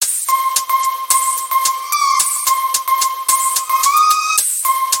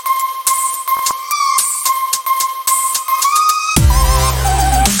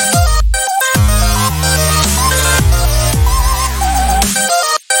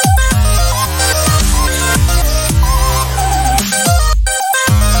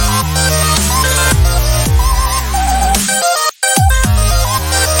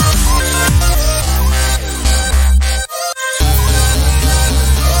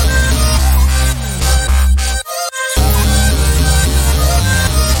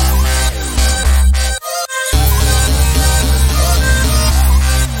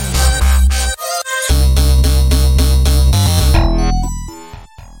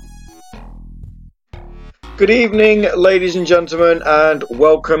Good evening, ladies and gentlemen, and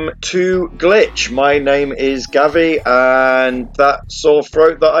welcome to Glitch. My name is Gavi, and that sore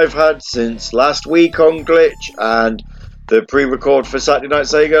throat that I've had since last week on Glitch and the pre-record for Saturday Night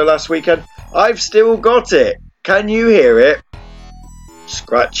Sega last weekend, I've still got it. Can you hear it?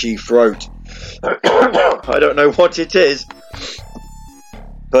 Scratchy throat. I don't know what it is,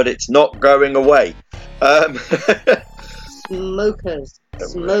 but it's not going away. Smoker's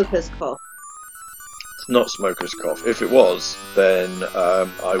cough. It's not smoker's cough. If it was, then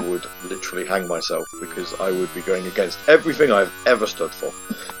I would literally hang myself because I would be going against everything I've ever stood for.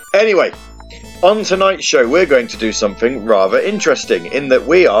 Anyway, on tonight's show, we're going to do something rather interesting in that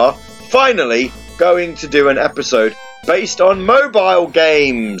we are finally going to do an episode based on mobile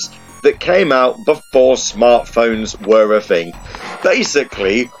games that came out before smartphones were a thing.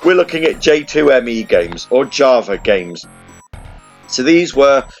 Basically, we're looking at J2ME games or Java games. So these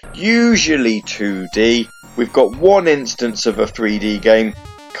were usually 2D. We've got one instance of a 3D game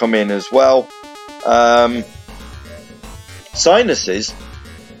come in as well. Sinuses.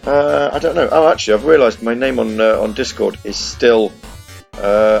 I don't know. Oh, actually, I've realised my name on Discord is still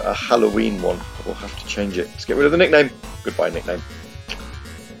a Halloween one. We'll have to change it. Let's get rid of the nickname. Goodbye, nickname.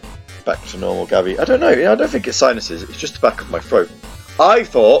 Back to normal, Gabby. I don't know. I don't think it's sinuses. It's just the back of my throat. I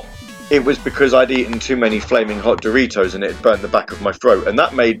thought it was because I'd eaten too many flaming hot Doritos and it had burnt the back of my throat, and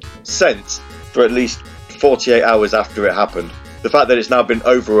that made sense for at least 48 hours after it happened. The fact that it's now been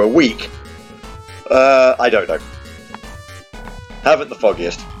over a week, I don't know. Haven't the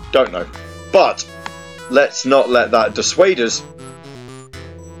foggiest. Don't know. But let's not let that dissuade us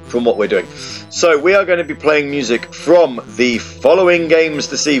from what we're doing. So we are going to be playing music from the following games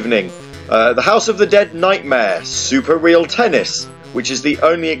this evening. The House of the Dead Nightmare, Super Real Tennis, which is the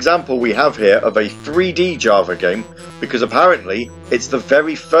only example we have here of a 3D Java game, because apparently it's the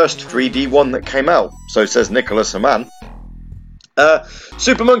very first 3D one that came out, so says Nicholas Hamann.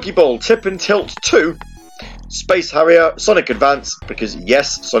 Super Monkey Ball, Tip and Tilt 2, Space Harrier, Sonic Advance, because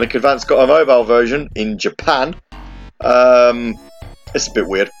yes, Sonic Advance got a mobile version in Japan. It's a bit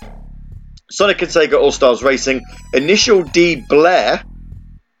weird. Sonic and Sega All-Stars Racing, Initial D Blair,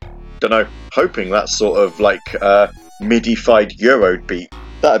 don't know, hoping that's sort of like MIDI-fied Eurobeat.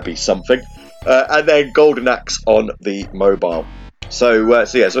 That'd be something. And then Golden Axe on the mobile. So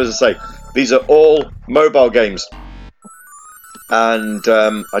as I say, these are all mobile games. And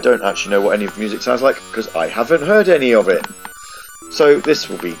I don't actually know what any of the music sounds like because I haven't heard any of it. So this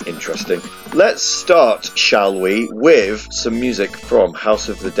will be interesting. Let's start, shall we, with some music from House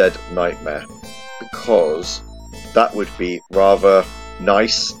of the Dead Nightmare. Because that would be rather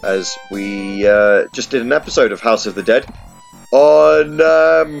nice, as we just did an episode of House of the Dead on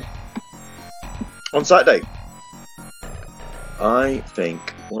Saturday. I think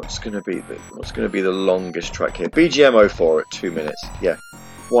what's going to be the longest track here? BGM 04 at 2 minutes. Yeah,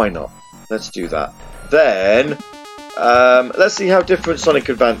 why not? Let's do that. Then let's see how different Sonic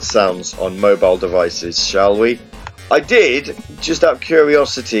Advance sounds on mobile devices, shall we? I did, just out of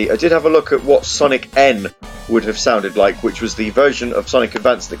curiosity, I did have a look at what Sonic N would have sounded like, which was the version of Sonic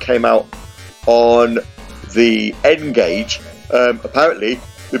Advance that came out on the N-Gage. Apparently,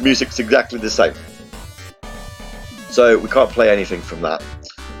 the music's exactly the same. So, we can't play anything from that.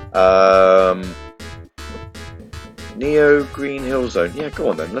 Neo Green Hill Zone. Yeah, go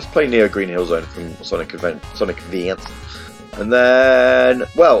on then. Let's play Neo Green Hill Zone from Sonic Advance. And then,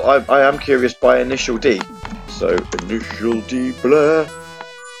 well, I am curious by Initial D. So, Initial D Blair.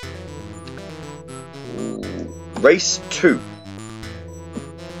 Race 2.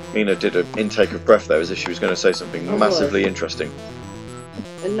 Mina did an intake of breath there as if she was going to say something massively interesting.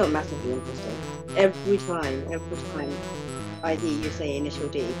 Not massively interesting. Every time I hear you say Initial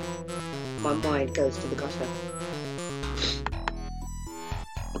D, my mind goes to the gutter.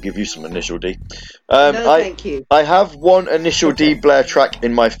 I'll give you some Initial D. No, thank you. I have one Initial D Blair track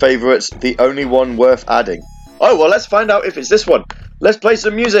in my favourites, the only one worth adding. Oh, well, let's find out if it's this one. Let's play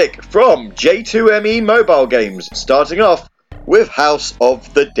some music from J2ME mobile games, starting off with House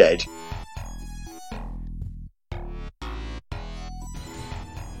of the Dead.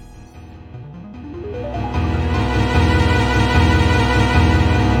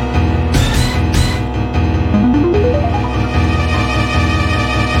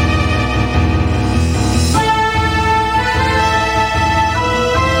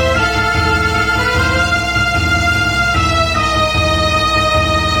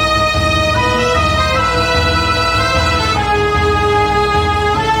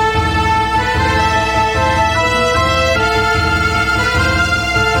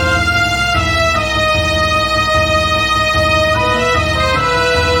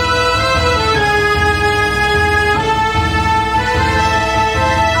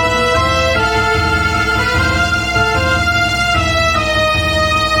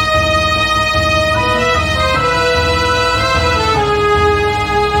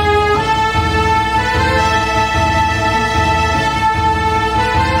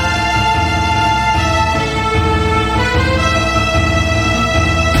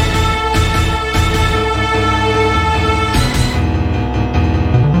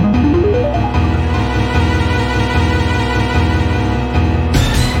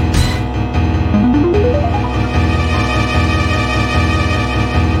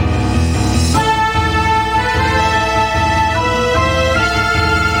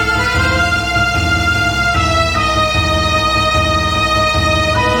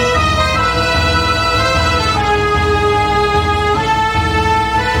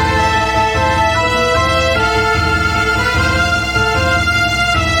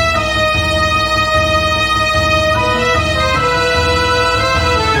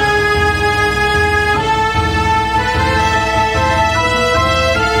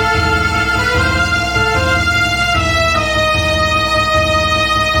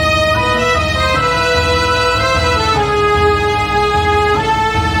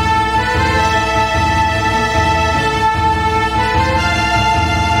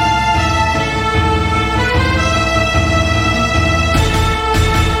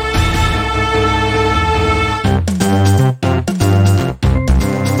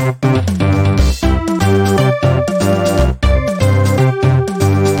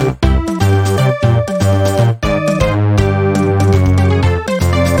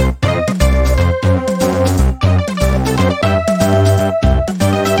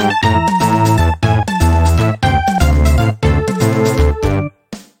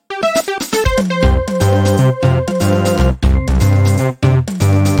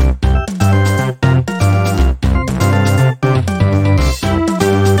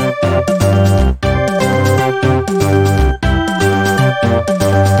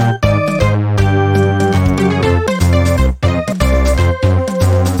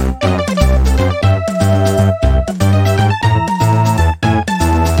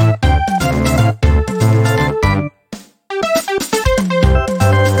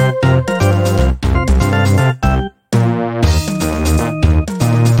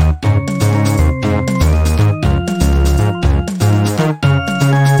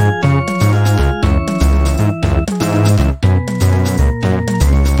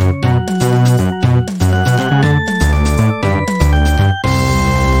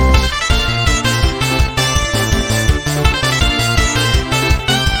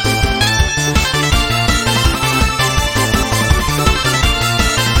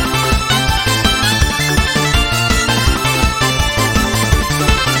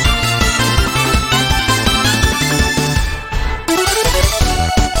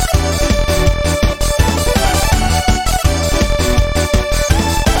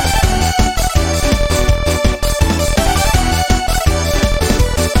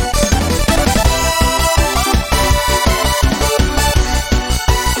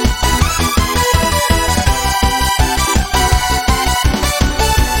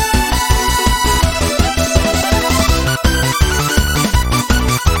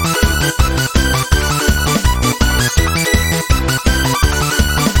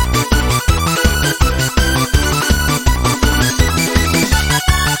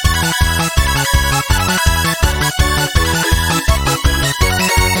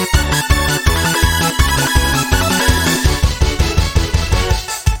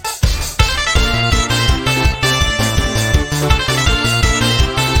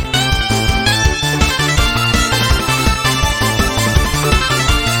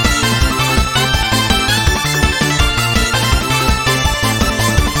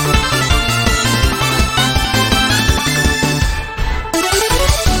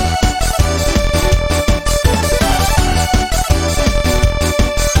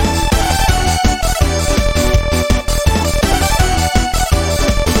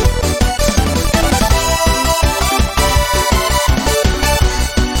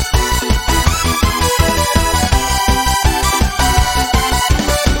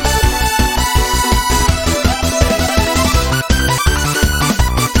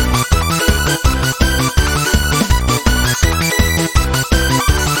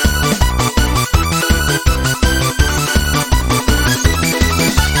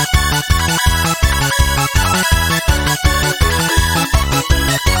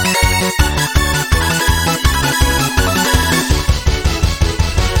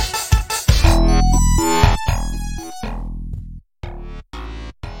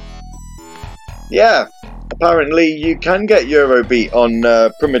 yeah, apparently you can get Eurobeat on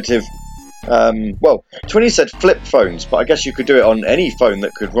primitive. Well, Twinny said flip phones, but I guess you could do it on any phone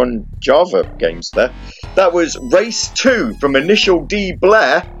that could run Java games there. That was Race 2 from Initial D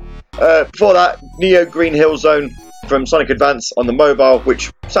Blair. Before that, Neo Green Hill Zone from Sonic Advance on the mobile,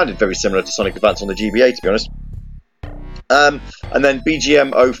 which sounded very similar to Sonic Advance on the GBA, to be honest. And then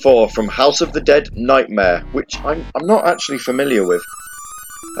BGM 04 from House of the Dead Nightmare, which I'm not actually familiar with.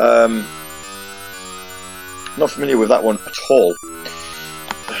 Not familiar with that one at all.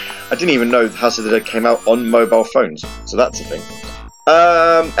 I didn't even know House of the Dead came out on mobile phones, so that's a thing.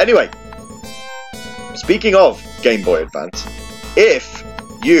 Anyway, speaking of Game Boy Advance, if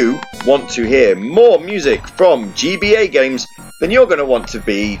you want to hear more music from GBA games, then you're going to want to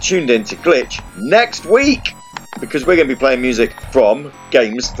be tuned in to Glitch next week, because we're going to be playing music from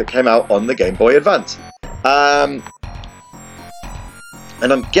games that came out on the Game Boy Advance. And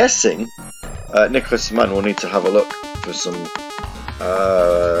I'm guessing Nicholas Mann will need to have a look for some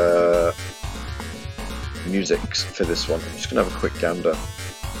musics for this one. I'm just going to have a quick gander.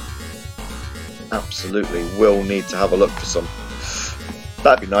 Absolutely will need to have a look for some.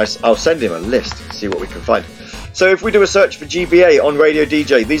 That'd be nice. I'll send him a list to see what we can find. So if we do a search for GBA on Radio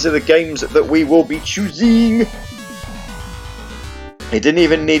DJ, these are the games that we will be choosing. It didn't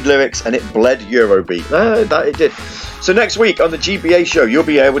even need lyrics, and it bled Eurobeat. That it did. So next week on the GBA show, you'll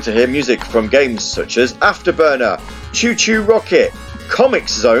be able to hear music from games such as Afterburner, Choo Choo Rocket,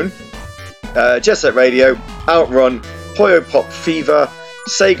 Comics Zone, Jet Set Radio, Outrun, Puyo Pop Fever,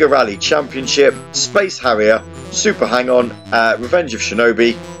 Sega Rally Championship, Space Harrier, Super Hang-On, Revenge of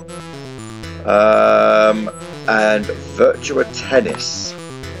Shinobi, and Virtua Tennis.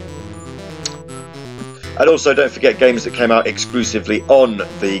 And also don't forget games that came out exclusively on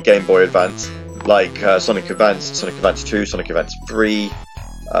the Game Boy Advance, like Sonic Advance, Sonic Advance 2, Sonic Advance 3,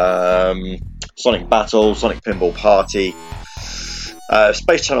 Sonic Battle, Sonic Pinball Party,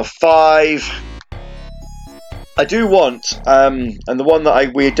 Space Channel 5. I do want, and the one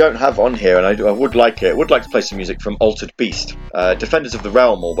that we don't have on here, and I would like to play some music from Altered Beast, Defenders of the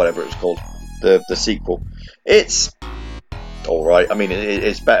Realm, or whatever it was called, the sequel. It's alright. I mean,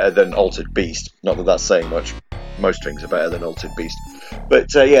 it's better than Altered Beast. Not that that's saying much. Most things are better than Altered Beast.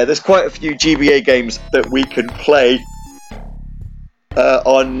 But yeah, there's quite a few GBA games that we can play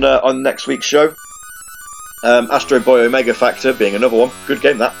on next week's show. Astro Boy Omega Factor being another one. Good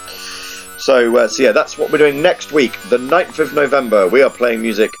game, that. So yeah, that's what we're doing next week. The 9th of November, we are playing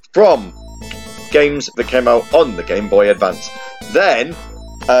music from games that came out on the Game Boy Advance. Then,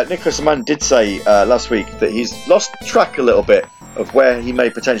 Nicholas Mann did say last week that he's lost track a little bit of where he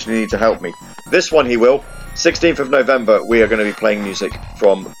may potentially need to help me. This one he will. 16th of November, we are going to be playing music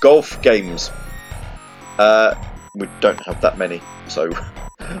from golf games. We don't have that many, so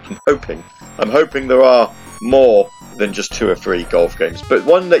I'm hoping there are more than just 2 or 3 golf games. But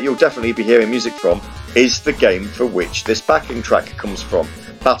one that you'll definitely be hearing music from is the game for which this backing track comes from,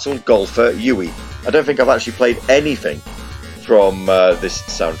 Battle Golfer Yui. I don't think I've actually played anything from this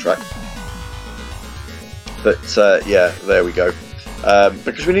soundtrack. But yeah, there we go.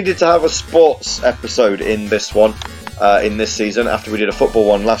 Because we needed to have a sports episode in this one, in this season, after we did a football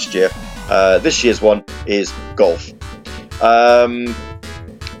one last year. This year's one is golf.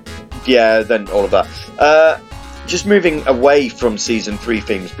 Yeah, then all of that. Just moving away from Season 3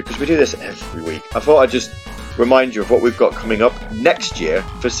 themes, because we do this every week, I thought I'd just remind you of what we've got coming up next year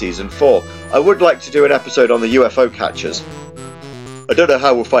for Season 4. I would like to do an episode on the UFO catchers. I don't know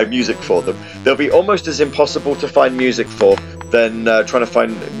how we'll find music for them. They'll be almost as impossible to find music for than trying to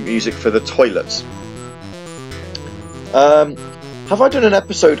find music for the toilets. Have I done an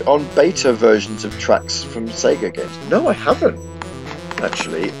episode on beta versions of tracks from Sega games? No, I haven't.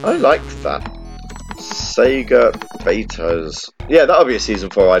 Actually, I like that. Sega betas. Yeah, that'll be a Season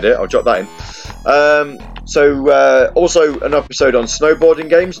 4 idea. I'll jot that in. So also an episode on snowboarding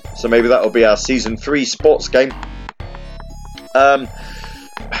games. So maybe that'll be our Season 3 sports game.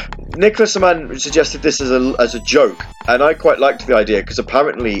 Nicholas Mann suggested this as a joke, and I quite liked the idea because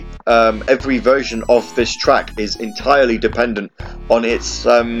apparently every version of this track is entirely dependent on its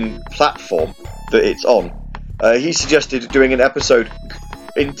platform that it's on. He suggested doing an episode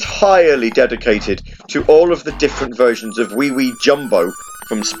entirely dedicated to all of the different versions of Wee Wee Jumbo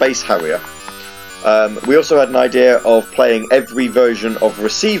from Space Harrier. We also had an idea of playing every version of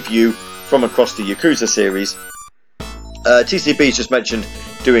Receive You from across the Yakuza series. TCB's just mentioned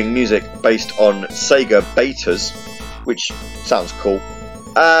doing music based on Sega betas, which sounds cool.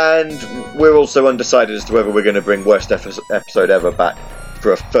 And we're also undecided as to whether we're going to bring Worst Episode Ever back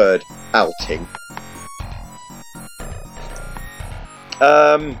for a third outing.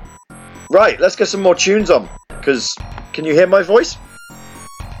 Right, let's get some more tunes on. Because, can you hear my voice?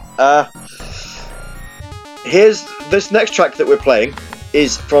 Here's this next track that we're playing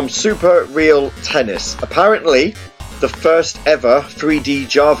is from Super Real Tennis. Apparently, the first ever 3D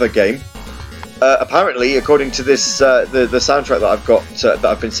Java game. Apparently, according to this, the soundtrack that I've got, that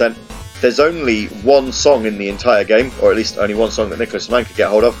I've been sent, there's only one song in the entire game, or at least only one song that Nicholas Mann could get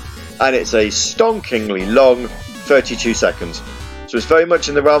hold of, and it's a stonkingly long 32 seconds. So it's very much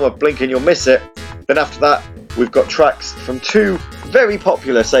in the realm of blink and you'll miss it. Then after that, we've got tracks from two very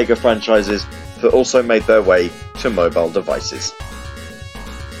popular Sega franchises that also made their way to mobile devices.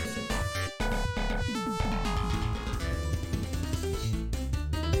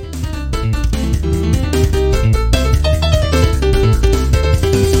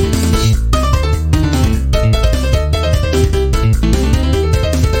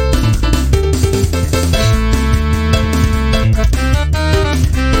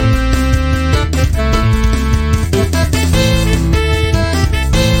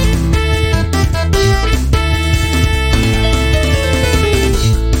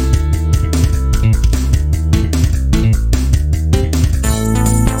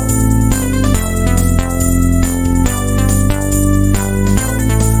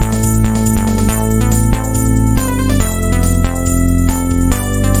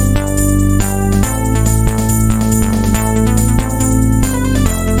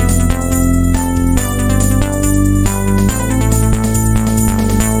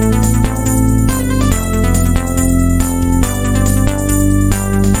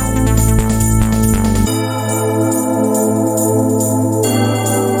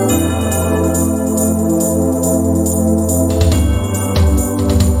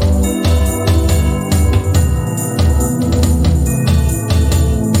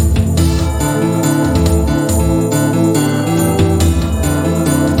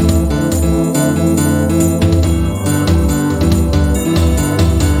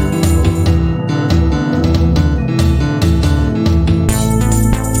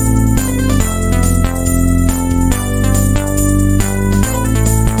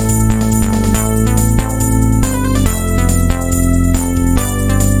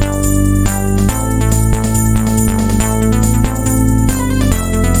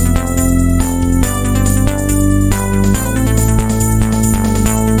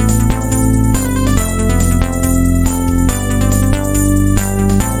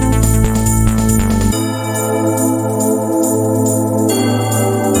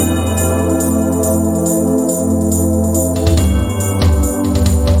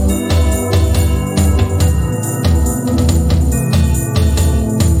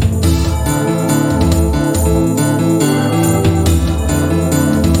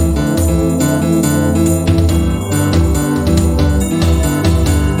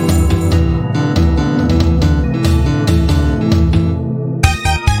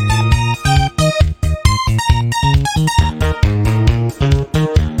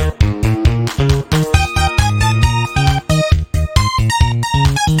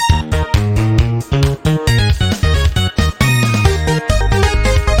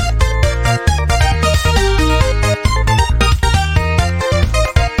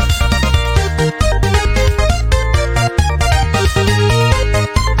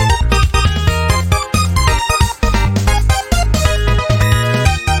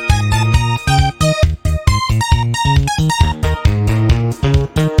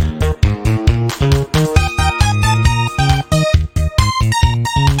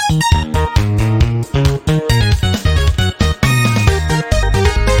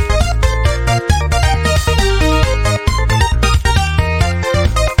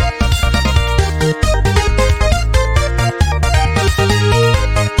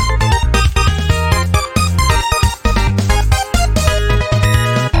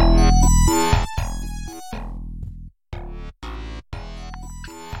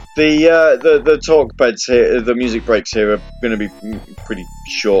 The talk beds here, the music breaks here are going to be pretty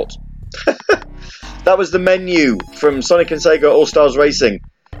short. That was the menu from Sonic and Sega All-Stars Racing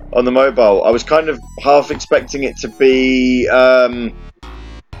on the mobile. I was kind of half expecting it to be,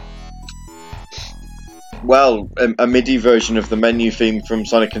 well, a MIDI version of the menu theme from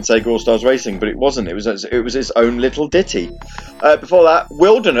Sonic and Sega All-Stars Racing, but it wasn't. It was its own little ditty. Before that,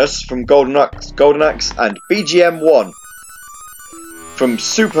 Wilderness from Golden Axe and BGM1 from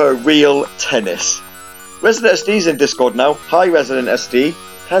Super Real Tennis. Resident SD's in Discord now. Hi, Resident SD.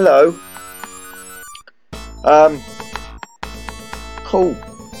 Hello. Cool.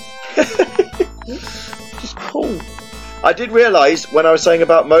 Just cool. I did realise when I was saying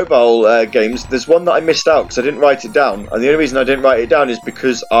about mobile games, there's one that I missed out because I didn't write it down. And the only reason I didn't write it down is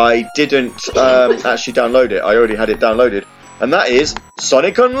because I didn't actually download it. I already had it downloaded. And that is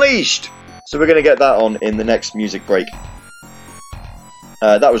Sonic Unleashed. So we're going to get that on in the next music break.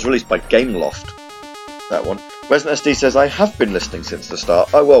 That was released by Gameloft. That one. Resident SD says, I have been listening since the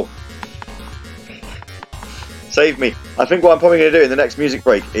start. Oh, well. Save me. I think what I'm probably going to do in the next music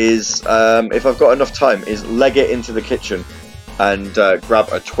break is, if I've got enough time, is leg it into the kitchen and grab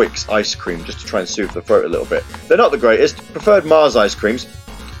a Twix ice cream just to try and soothe the throat a little bit. They're not the greatest. Preferred Mars ice creams.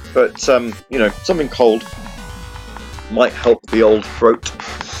 But, you know, something cold might help the old throat.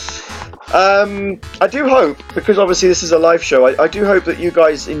 I do hope, because obviously this is a live show, I do hope that you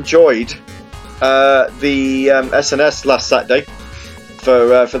guys enjoyed the SNS last Saturday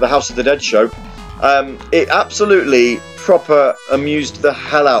for the House of the Dead show. It absolutely proper amused the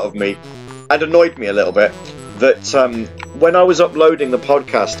hell out of me and annoyed me a little bit that when I was uploading the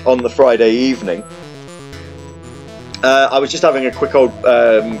podcast on the Friday evening, I was just having a quick old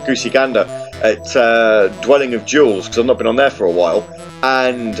goosey gander at Dwelling of Duels because I've not been on there for a while,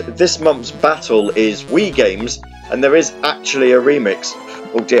 and this month's battle is Wii Games, and there is actually a remix.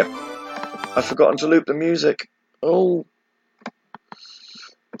 Oh dear, I've forgotten to loop the music. Oh,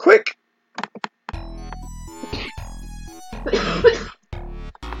 quick!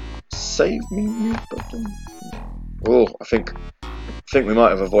 Save me, mute button. Oh, I think we might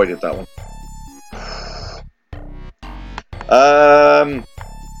have avoided that one.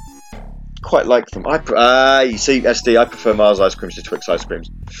 Quite like them. You see, SD, I prefer Mars ice creams to Twix ice creams.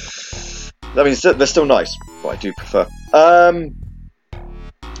 I mean, they're still nice, but I do prefer.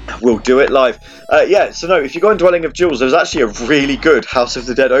 We'll do it live. Yeah, so no, if you go on Dwelling of Duels, there's actually a really good House of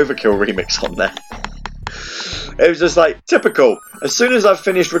the Dead Overkill remix on there. It was just like, typical. As soon as I've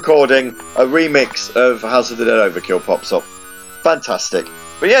finished recording, a remix of House of the Dead Overkill pops up. Fantastic.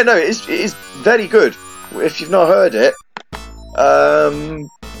 But yeah, no, it is very good. If you've not heard it,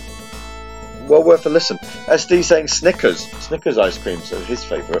 well worth a listen. SD saying Snickers ice creams are his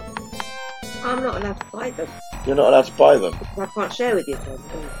favourite. I'm not allowed to buy them. You're not allowed to buy them? I can't share with you.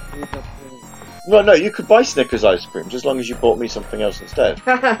 Well, no, you could buy Snickers ice creams as long as you bought me something else instead.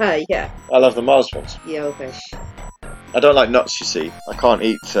 Yeah. I love the Mars ones. Yeah, okay. I don't like nuts, you see. I can't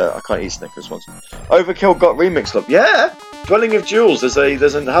eat Snickers ones. Overkill got remix love. Yeah! Dwelling of Duels, there's a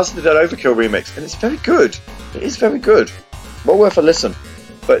House of the Dead Overkill remix, and it's very good. It is very good. Well worth a listen.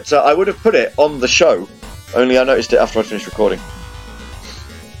 But I would have put it on the show, only I noticed it after I finished recording.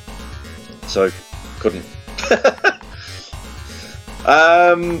 So, couldn't.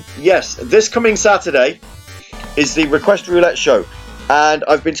 Yes, this coming Saturday is the Request Roulette show. And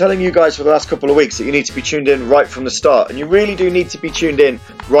I've been telling you guys for the last couple of weeks that you need to be tuned in right from the start. And you really do need to be tuned in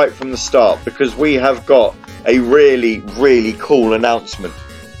right from the start, because we have got a really, really cool announcement.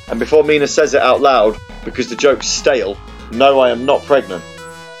 And before Mina says it out loud, because the joke's stale, no, I am not pregnant.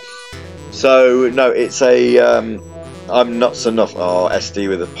 So, no, it's a... I'm nuts enough. Oh, SD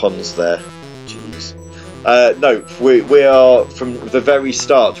with the puns there. Jeez. No, we are, from the very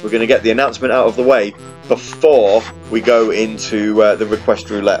start, we're going to get the announcement out of the way before we go into the Request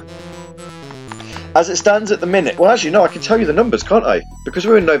Roulette. As it stands at the minute... Well, actually, no, I can tell you the numbers, can't I? Because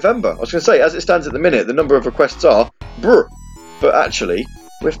we're in November. I was going to say, as it stands at the minute, the number of requests are... Brr. But actually,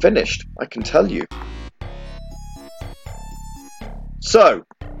 we're finished. I can tell you. So...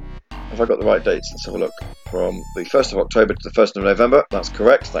 Have I got the right dates? Let's have a look. From the 1st of October to the 1st of November. That's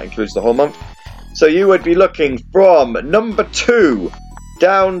correct. That includes the whole month. So you would be looking from number 2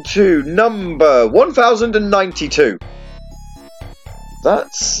 down to number 1092.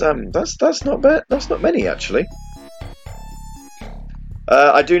 That's not bad. That's not many, actually.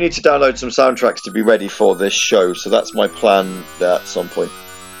 I do need to download some soundtracks to be ready for this show, so that's my plan at some point.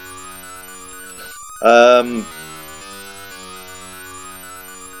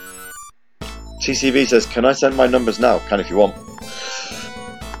 TCV says, can I send my numbers now? Can if you want.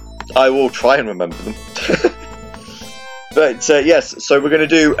 I will try and remember them. But yes, so we're going to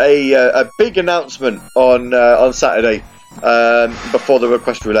do a big announcement on Saturday before the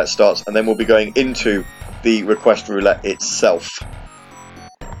Request Roulette starts, and then we'll be going into the Request Roulette itself.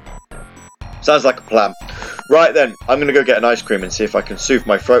 Sounds like a plan. Right then, I'm going to go get an ice cream and see if I can soothe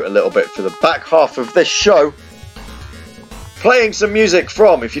my throat a little bit for the back half of this show. Playing some music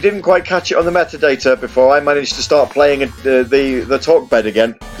from, if you didn't quite catch it on the metadata before I managed to start playing the talk bed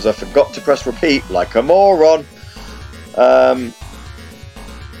again, because I forgot to press repeat like a moron.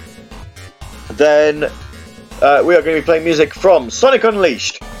 Then we are going to be playing music from Sonic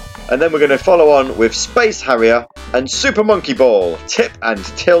Unleashed, and then we're going to follow on with Space Harrier and Super Monkey Ball, Tip and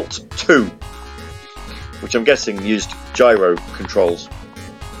Tilt 2. which I'm guessing used gyro controls.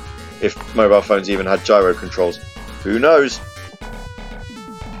 If mobile phones even had gyro controls. Who knows?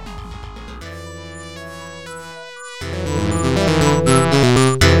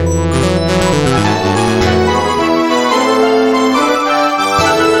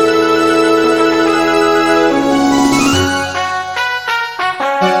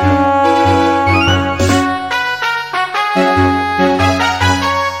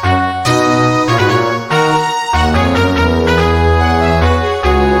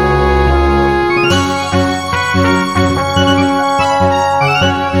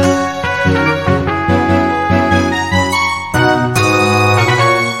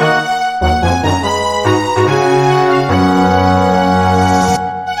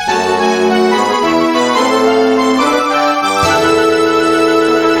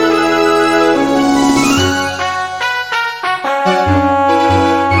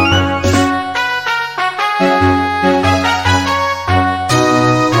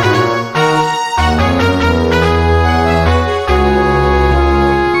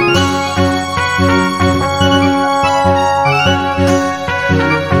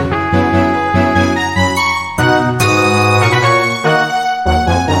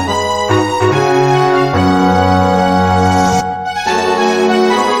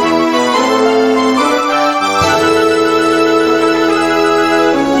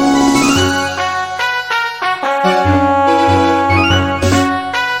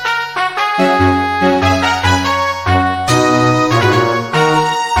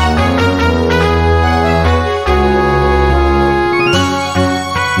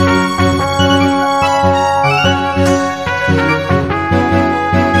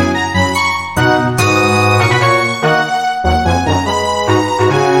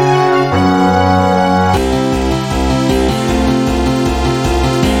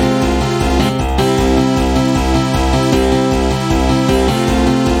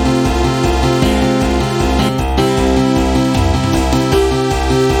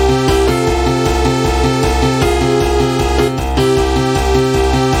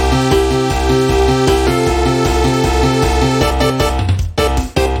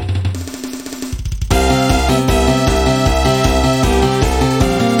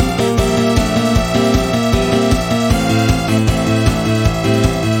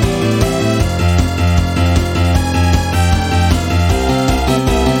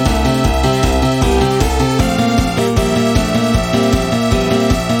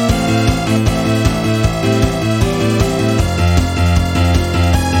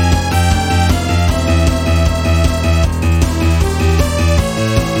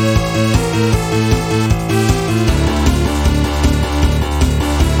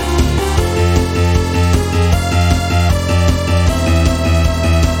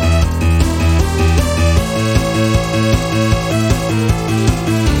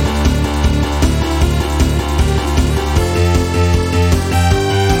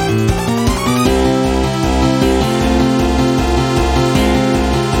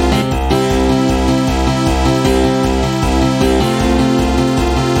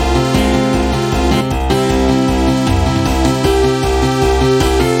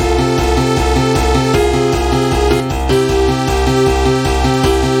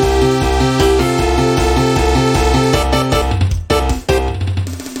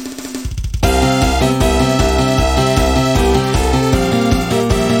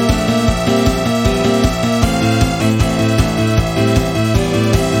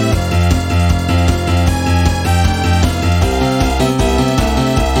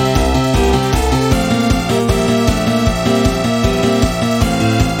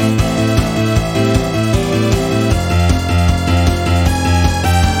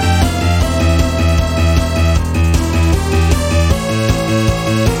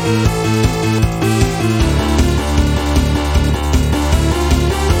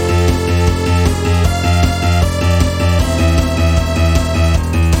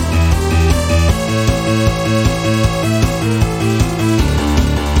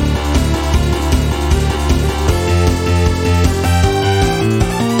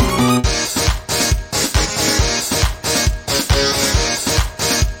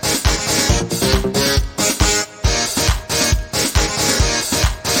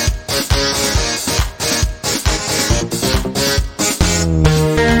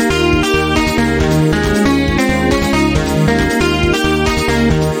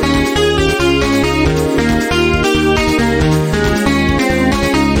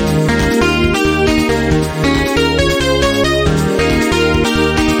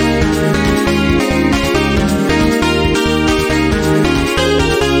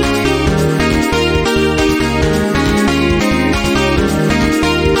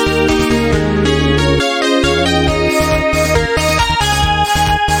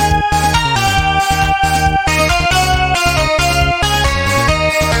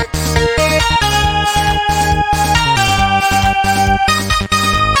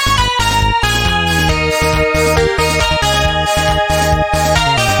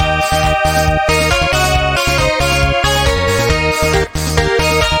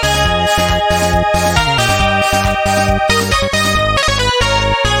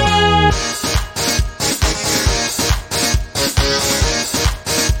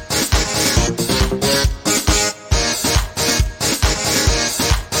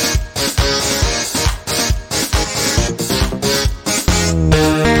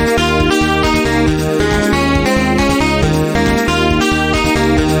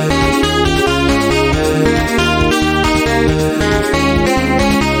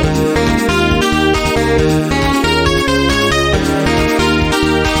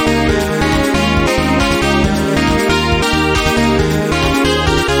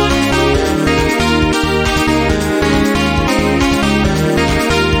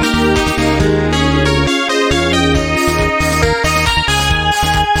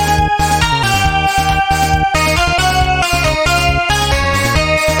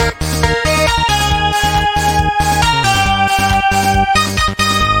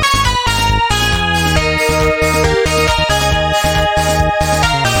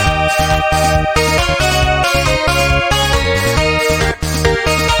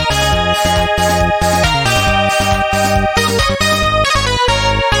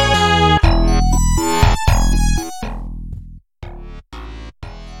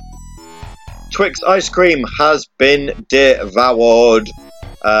 Twix ice cream has been devoured.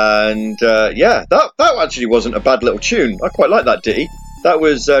 And yeah, that actually wasn't a bad little tune. I quite like that ditty. That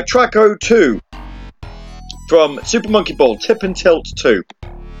was track 02 from Super Monkey Ball Tip and Tilt 2.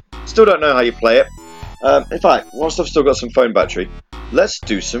 Still don't know how you play it. In fact, whilst I've still got some phone battery, let's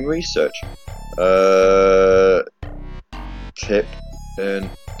do some research. Tip and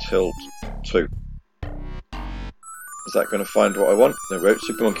Tilt 2. Is that going to find what I want? No,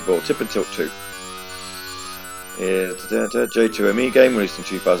 Super Monkey Ball Tip and Tilt 2. J2ME game released in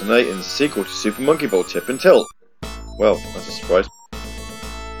 2008 and is a sequel to Super Monkey Ball Tip and Tilt. Well, that's a surprise.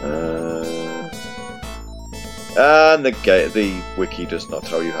 And the wiki does not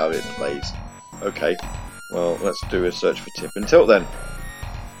tell you how it plays. Okay, well, let's do a search for Tip and Tilt then.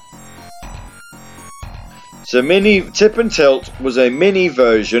 So Tip and Tilt was a mini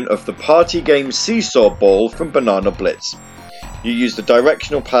version of the party game Seesaw Ball from Banana Blitz. You use the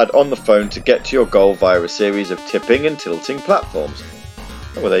directional pad on the phone to get to your goal via a series of tipping and tilting platforms.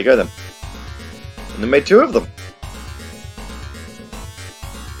 Oh, well, there you go then. And they made 2 of them.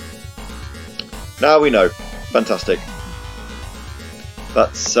 Now we know. Fantastic.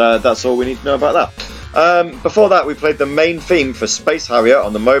 That's all we need to know about that. Before that, we played the main theme for Space Harrier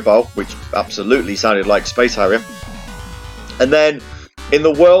on the mobile, which absolutely sounded like Space Harrier. And then, in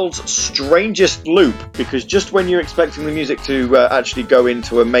the world's strangest loop, because just when you're expecting the music to actually go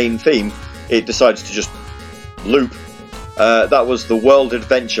into a main theme, it decides to just loop. That was The World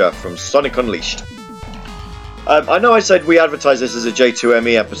Adventure from Sonic Unleashed. I know I said we advertise this as a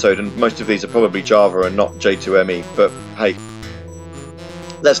J2ME episode, and most of these are probably Java and not J2ME, but hey,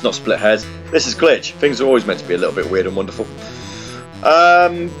 let's not split hairs. This is Glitch. Things are always meant to be a little bit weird and wonderful.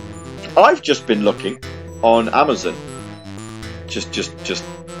 I've just been looking on Amazon, just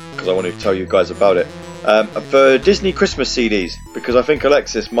because I want to tell you guys about it, for Disney Christmas CDs, because I think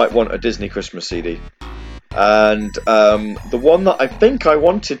Alexis might want a Disney Christmas CD. And the one that I think I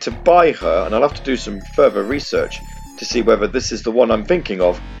wanted to buy her, and I'll have to do some further research to see whether this is the one I'm thinking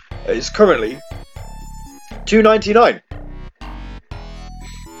of, is currently $2.99.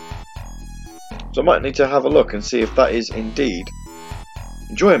 So I might need to have a look and see if that is indeed.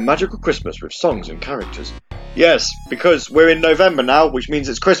 Enjoy a magical Christmas with songs and characters. Yes, because we're in November now, which means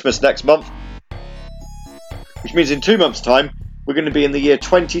it's Christmas next month. Which means in 2 months' time, we're going to be in the year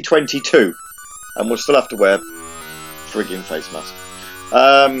 2022. And we'll still have to wear frigging face masks.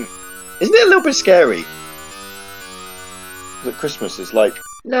 Isn't it a little bit scary that Christmas is like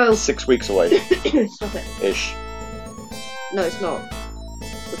 6 weeks away? Stop it. Ish. No, it's not.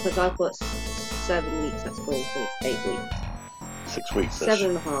 Because I've got 7 weeks at school, so it's 8 weeks. 6 weeks.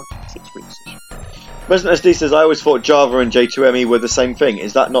 7.5. 6 weeks. Resident SD says, I always thought Java and J2ME were the same thing.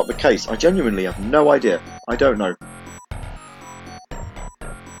 Is that not the case? I genuinely have no idea. I don't know.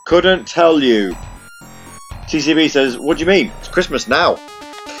 Couldn't tell you. TCB says, what do you mean? It's Christmas now.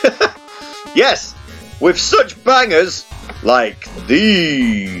 Yes, with such bangers like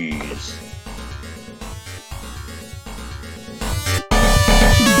these.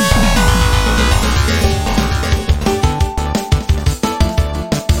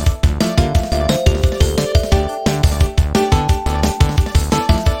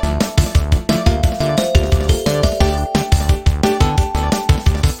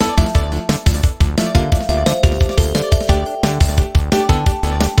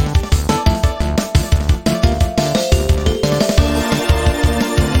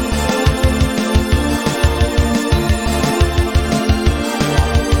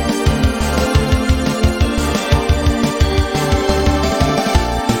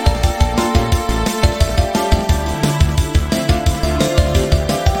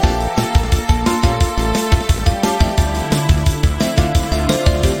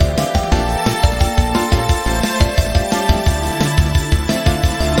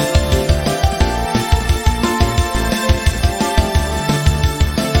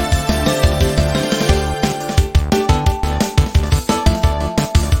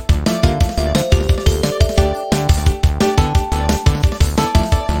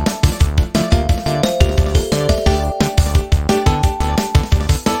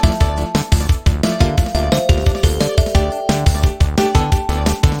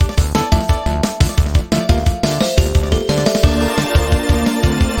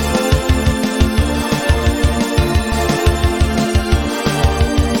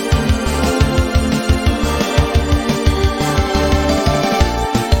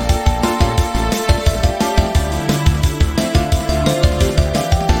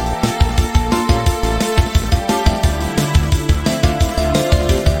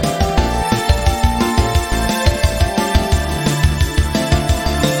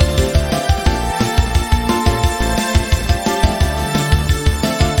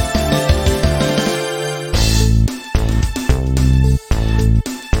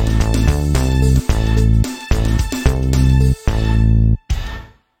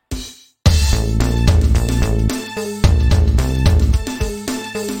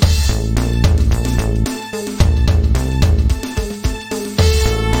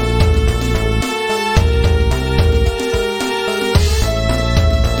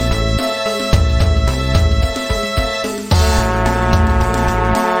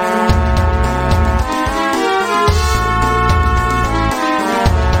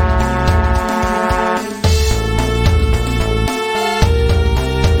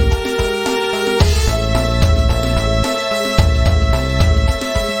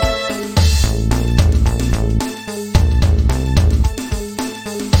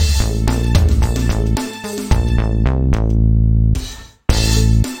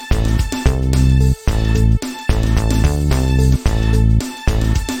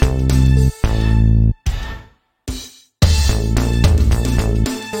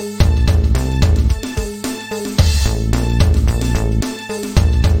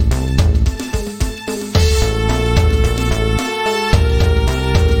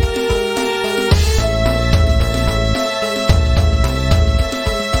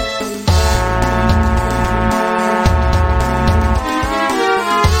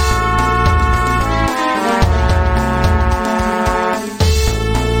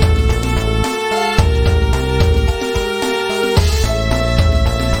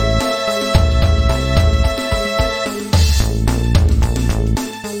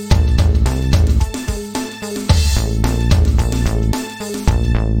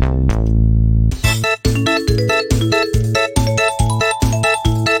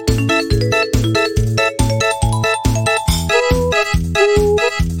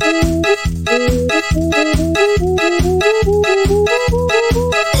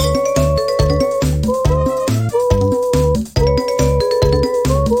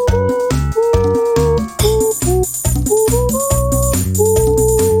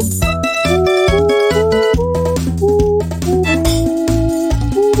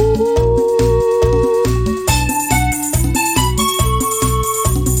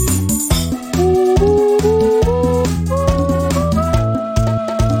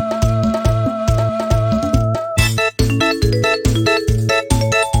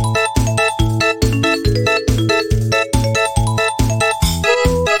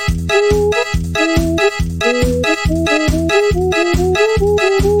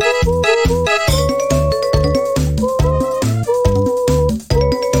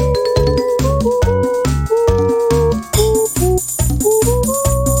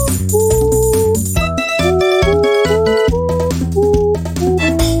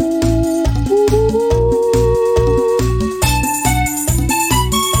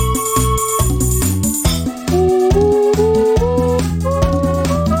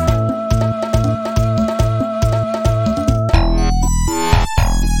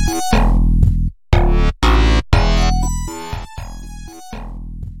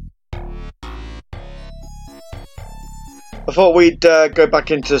 I thought we'd go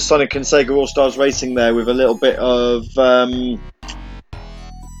back into Sonic and Sega All-Stars Racing there with a little bit of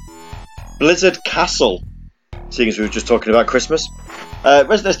Blizzard Castle, seeing as we were just talking about Christmas.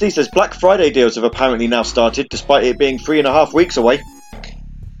 Resident SD says Black Friday deals have apparently now started, despite it being 3.5 weeks away.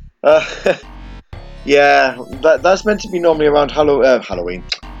 Yeah, that's meant to be normally around Halloween.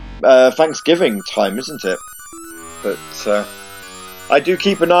 Thanksgiving time, isn't it? But I do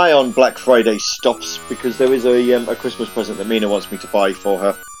keep an eye on Black Friday stops, because there is a Christmas present that Mina wants me to buy for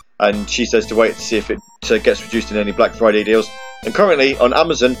her, and she says to wait to see if it gets reduced in any Black Friday deals. And currently on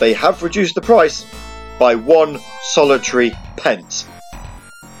Amazon they have reduced the price by 1 solitary pence.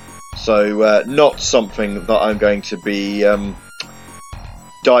 So not something that I'm going to be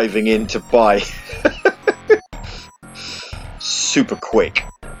diving in to buy super quick.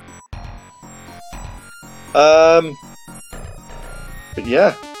 But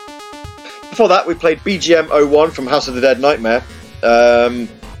yeah. Before that, we played BGM 01 from House of the Dead Nightmare,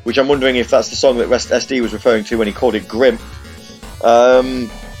 which I'm wondering if that's the song that Rest SD was referring to when he called it Grim. And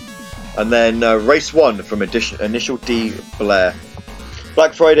then Race 1 from Initial D Blair.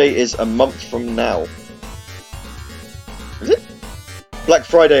 Black Friday is a month from now. Is it? Black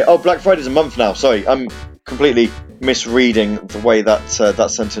Friday. Oh, Black Friday's a month now. Sorry, I'm completely misreading the way that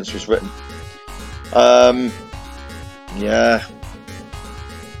that sentence was written. Yeah.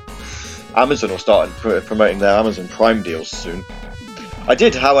 Amazon will start promoting their Amazon Prime deals soon. I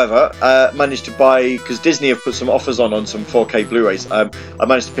did, however, manage to buy, because Disney have put some offers on some 4K Blu-rays. I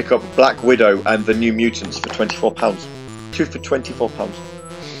managed to pick up Black Widow and the New Mutants for £24. 2 for £24.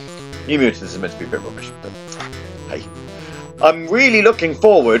 New Mutants is meant to be a bit rubbish, but hey. I'm really looking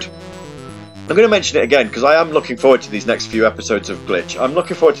forward. I'm going to mention it again because I am looking forward to these next few episodes of Glitch. I'm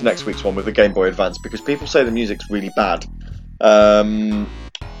looking forward to next week's one with the Game Boy Advance because people say the music's really bad.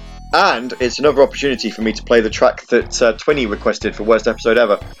 And it's another opportunity for me to play the track that Twinny requested for Worst Episode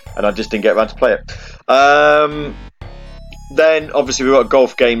Ever, and I just didn't get around to play it. Then, obviously, we've got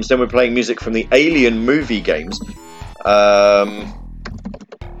golf games. Then we're playing music from the Alien movie games.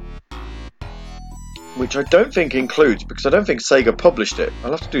 Which I don't think includes, because I don't think Sega published it.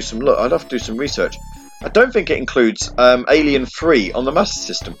 I'll have to do some research. I don't think it includes Alien 3 on the Master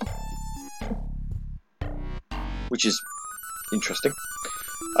System, which is interesting.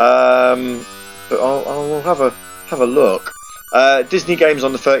 But I'll have a look. Disney games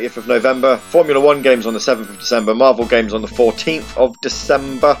on the 30th of November, Formula 1 games on the 7th of December, Marvel games on the 14th of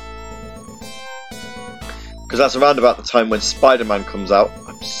December, because that's around about the time when Spider-Man comes out.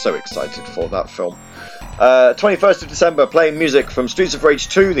 I'm so excited for that film. 21st of December, playing music from Streets of Rage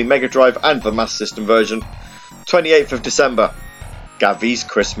 2, the Mega Drive and the Master System version. 28th of December, Gavi's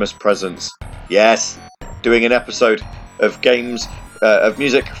Christmas Presents. Yes, doing an episode of games, of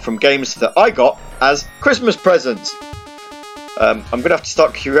music from games that I got as Christmas presents. I'm going to have to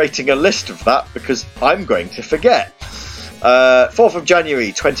start curating a list of that because I'm going to forget. 4th of January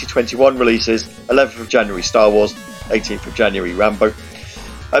 2021 releases, 11th of January Star Wars, 18th of January Rambo.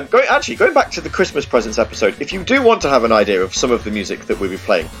 Going back to the Christmas presents episode, if you do want to have an idea of some of the music that we'll be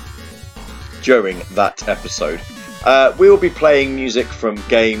playing during that episode, we will be playing music from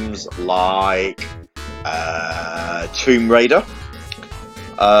games like Tomb Raider,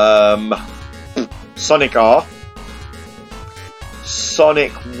 Sonic R,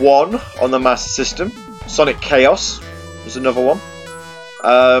 Sonic 1 on the Master System, Sonic Chaos was another one.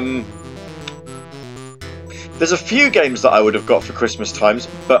 There's a few games that I would have got for Christmas times,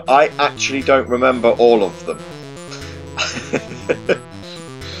 but I actually don't remember all of them.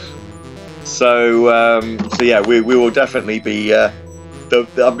 So yeah, we will definitely be... I'm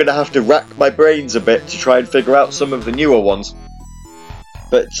going to have to rack my brains a bit to try and figure out some of the newer ones.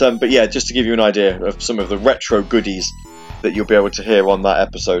 But yeah, just to give you an idea of some of the retro goodies that you'll be able to hear on that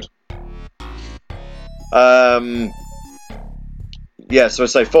episode. Yeah, so I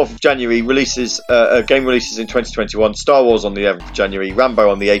say 4th of January releases, game releases in 2021. Star Wars on the 11th of January, Rambo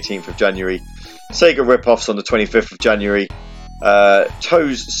on the 18th of January, Sega rip-offs on the 25th of January,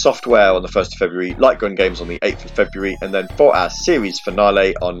 Toes Software on the 1st of February, Light Gun Games on the 8th of February, and then for our series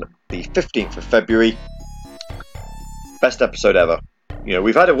finale on the 15th of February. Best episode ever. You know,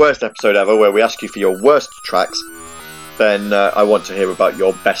 we've had a worst episode ever where we ask you for your worst tracks. Then I want to hear about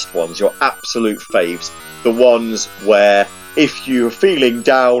your best ones, your absolute faves, the ones where if you were feeling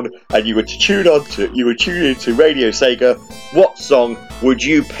down and you were to tune into Radio Sega, what song would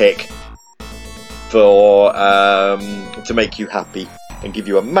you pick for to make you happy and give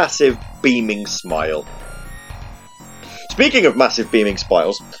you a massive beaming smile? Speaking of massive beaming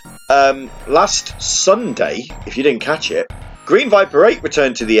smiles, last Sunday, if you didn't catch it, Green Viper 8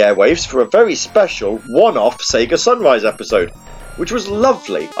 returned to the airwaves for a very special one-off Sega Sunrise episode, which was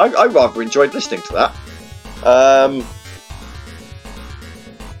lovely. I rather enjoyed listening to that.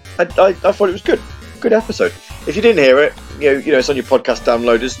 I thought it was good. Good episode. If you didn't hear it, you know it's on your podcast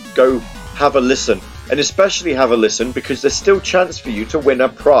downloaders. Go have a listen, and especially have a listen because there's still chance for you to win a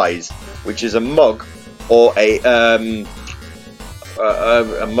prize, which is a mug or a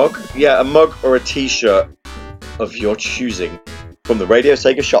mug. Yeah, a mug or a T-shirt of your choosing from the Radio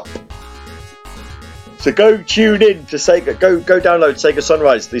Sega shop. So go tune in to Sega. Go download Sega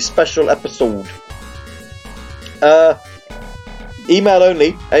Sunrise, the special episode. Email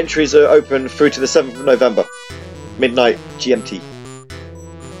only. Entries are open through to the 7th of November, midnight GMT.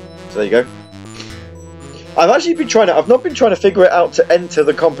 So there you go. I've not been trying to figure it out to enter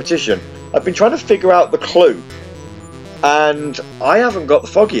the competition. I've been trying to figure out the clue, and I haven't got the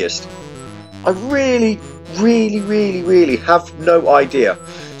foggiest. I really have no idea.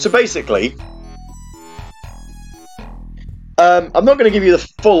 So basically, I'm not going to give you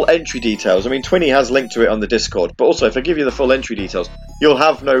the full entry details. I mean, Twinny has linked to it on the Discord, but also if I give you the full entry details, you'll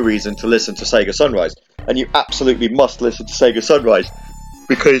have no reason to listen to Sega Sunrise, and you absolutely must listen to Sega Sunrise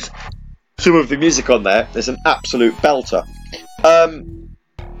because some of the music on there is an absolute belter.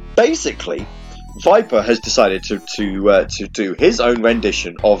 Basically, Viper has decided to do his own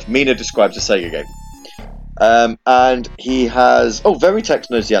rendition of Mina Describes a Sega Game. And he has... Oh, Veritex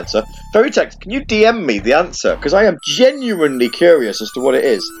knows the answer. Veritex, can you DM me the answer? Because I am genuinely curious as to what it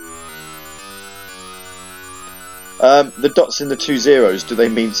is. The dots in the 2 zeros, do they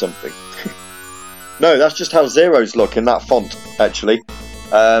mean something? No, that's just how zeros look in that font, actually.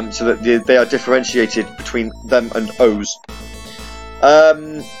 So that they are differentiated between them and O's.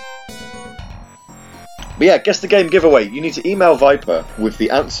 But yeah, guess the game giveaway. You need to email Viper with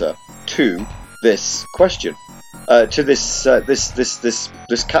the answer to this question, to this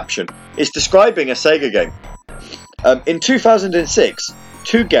caption. It's describing a Sega game. In 2006,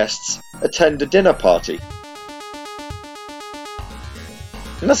 2 guests attend a dinner party,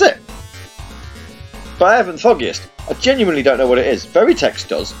 and that's it. But I haven't the foggiest. I genuinely don't know what it is. Veritex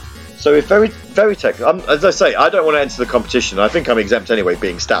does. So if Veritex, as I say, I don't want to enter the competition. I think I'm exempt anyway,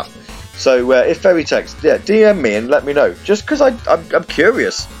 being staff. So if Veritex, DM me and let me know. Just because I'm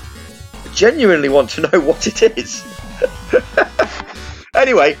curious. Genuinely want to know what it is.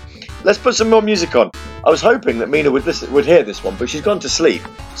 Anyway, let's put some more music on. I was hoping that Mina would hear this one, but she's gone to sleep.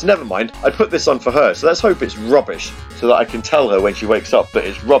 So never mind, I put this on for her. So let's hope it's rubbish, so that I can tell her when she wakes up that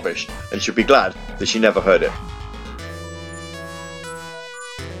it's rubbish, and she'll be glad that she never heard it.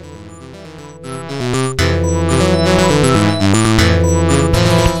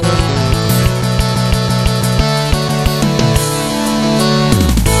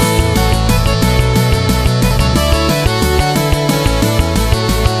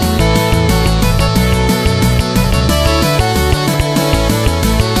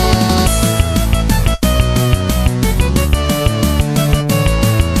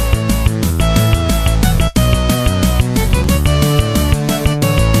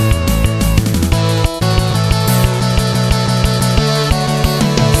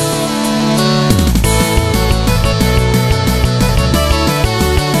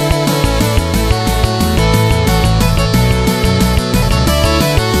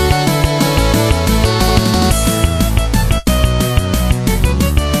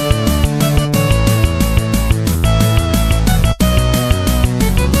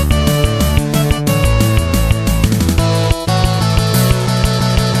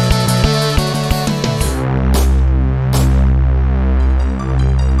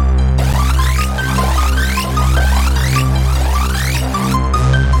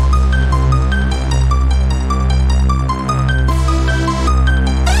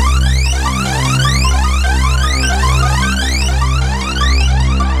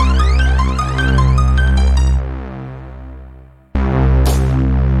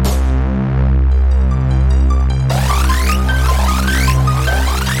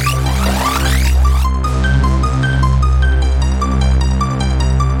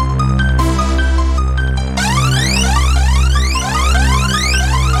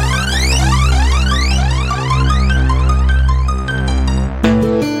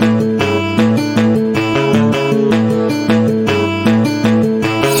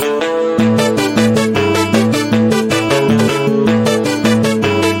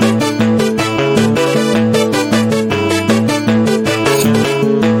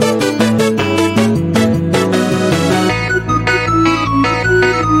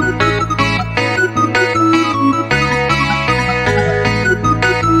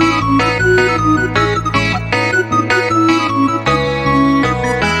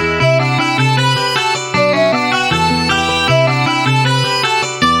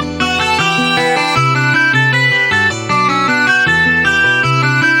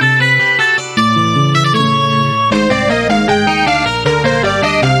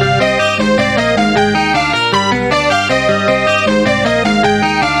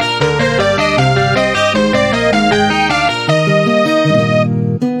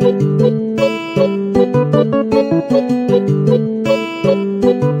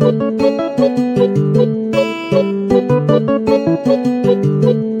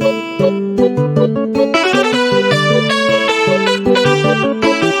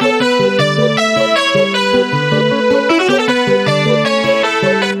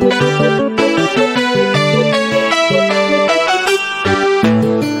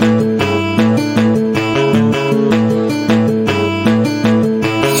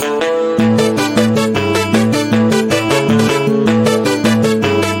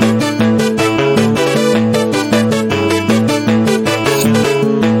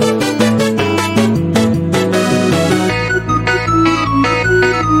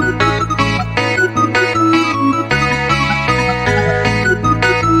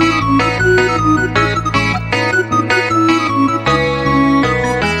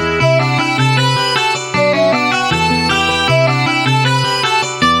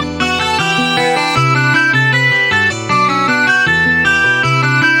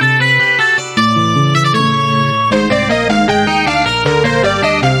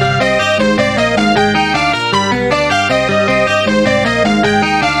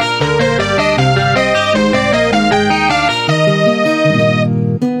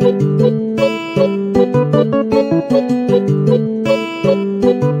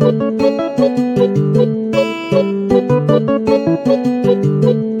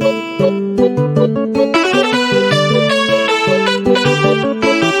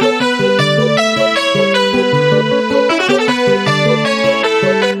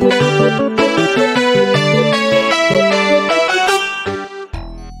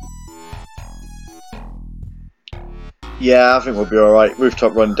 Yeah, I think we'll be alright.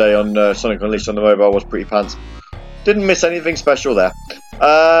 Rooftop Run Day on Sonic Unleashed on the mobile was pretty pants. Didn't miss anything special there.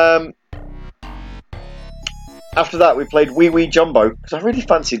 After that, we played Wee Wee Jumbo, because I really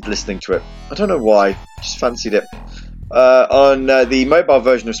fancied listening to it. I don't know why, just fancied it. On the mobile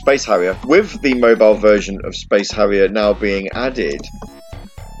version of Space Harrier, with the mobile version of Space Harrier now being added,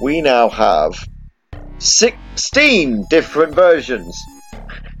 we now have 16 different versions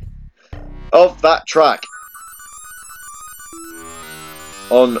of that track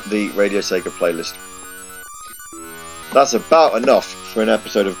on the Radio Sega playlist. That's about enough for an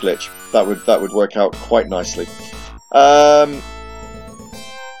episode of Glitch. That would work out quite nicely.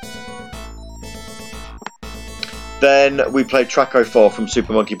 Then we played track 04 from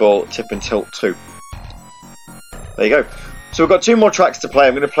Super Monkey Ball Tip and Tilt 2. There you go. So we've got 2 more tracks to play.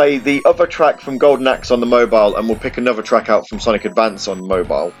 I'm going to play the other track from Golden Axe on the mobile, and we'll pick another track out from Sonic Advance on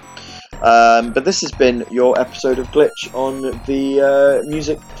mobile. But this has been your episode of Glitch on the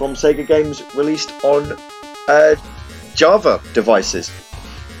music from Sega games released on Java devices.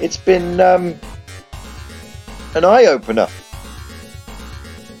 It's been an eye-opener.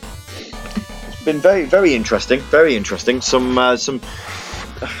 It's been very, very interesting. Very interesting. Some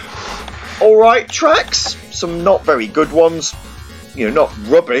all-right tracks. Some not very good ones. You know, not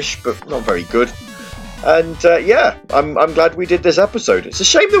rubbish, but not very good. And yeah, I'm glad we did this episode. It's a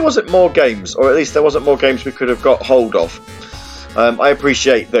shame there wasn't more games, or at least there wasn't more games we could have got hold of. I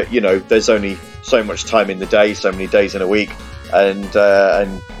appreciate that, you know, there's only so much time in the day, so many days in a week, and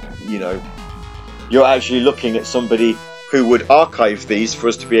you know, you're actually looking at somebody who would archive these for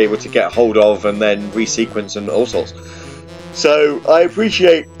us to be able to get hold of and then resequence and all sorts. So I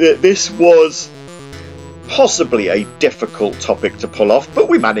appreciate that this was possibly a difficult topic to pull off, but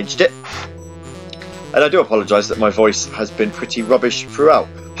we managed it. And I do apologise that my voice has been pretty rubbish throughout.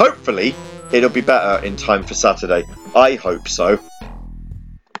 Hopefully, it'll be better in time for Saturday. I hope so.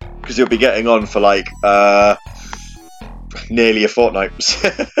 Because you'll be getting on for like, nearly a fortnight.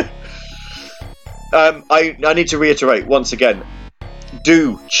 I need to reiterate once again,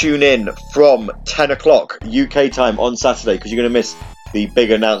 do tune in from 10 o'clock UK time on Saturday, because you're going to miss the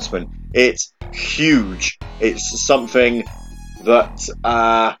big announcement. It's huge. It's something that,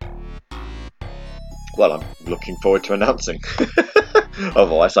 well, I'm looking forward to announcing.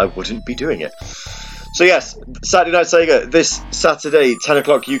 Otherwise, I wouldn't be doing it. So yes, Saturday Night Sega, this Saturday, 10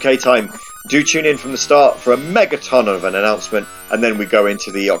 o'clock UK time. Do tune in from the start for a megaton of an announcement, and then we go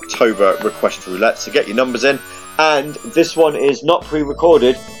into the October request roulette, so get your numbers in. And this one is not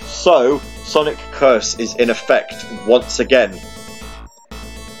pre-recorded, so Sonic Curse is in effect once again.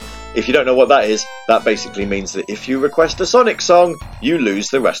 If you don't know what that is, that basically means that if you request a Sonic song, you lose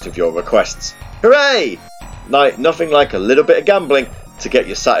the rest of your requests. Hooray! Nothing like a little bit of gambling to get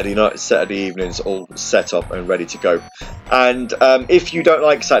your Saturday evenings all set up and ready to go. And if you don't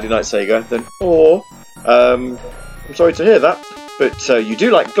like Saturday Night Sega, then I'm sorry to hear that, but you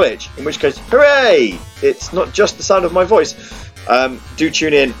do like Glitch, in which case, hooray! It's not just the sound of my voice. Do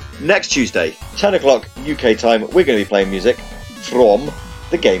tune in next Tuesday, 10 o'clock UK time. We're going to be playing music from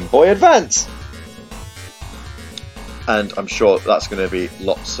the Game Boy Advance. And I'm sure that's going to be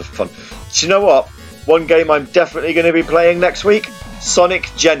lots of fun. Do you know what? One game I'm definitely going to be playing next week,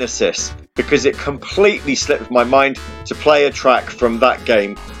 Sonic Genesis, because it completely slipped my mind to play a track from that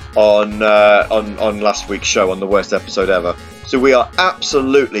game on last week's show, on the worst episode ever. So we are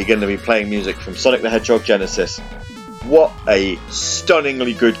absolutely going to be playing music from Sonic the Hedgehog Genesis. What a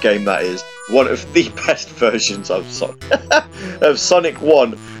stunningly good game that is. One of the best versions of Sonic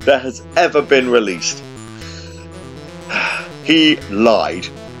 1 that has ever been released. He lied.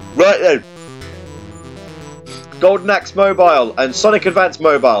 Right then. Golden Axe Mobile and Sonic Advance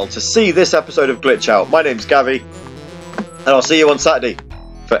Mobile to see this episode of Glitch Out. My name's Gavi, and I'll see you on Saturday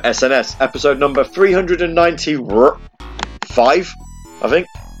for SNS episode number 395, I think.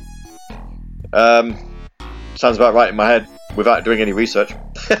 Sounds about right in my head without doing any research.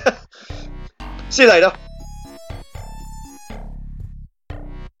 See you later.